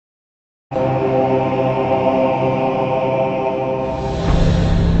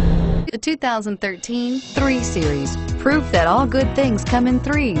2013 3 Series. Proof that all good things come in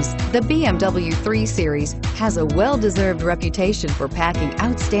threes. The BMW 3 Series has a well-deserved reputation for packing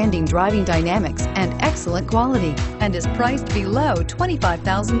outstanding driving dynamics and excellent quality, and is priced below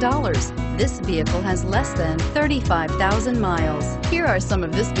 $25,000. This vehicle has less than 35,000 miles. Here are some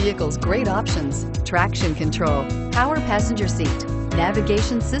of this vehicle's great options: traction control, power passenger seat,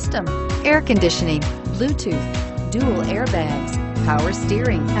 navigation system, air conditioning, Bluetooth, dual airbags, power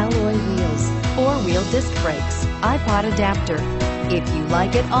steering, alloy wheels, four-wheel disc brakes, iPod adapter. If you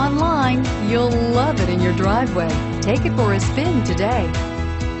like it online, you'll love it in your driveway. Take it for a spin today.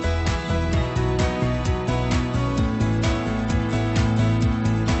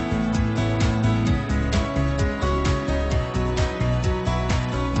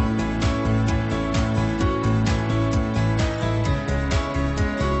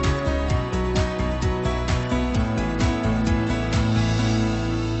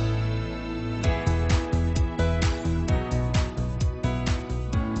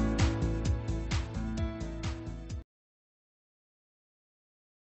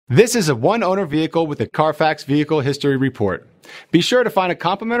 This is a one-owner vehicle with a Carfax Vehicle History Report. Be sure to find a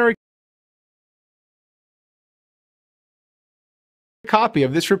complimentary copy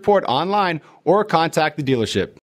of this report online or contact the dealership.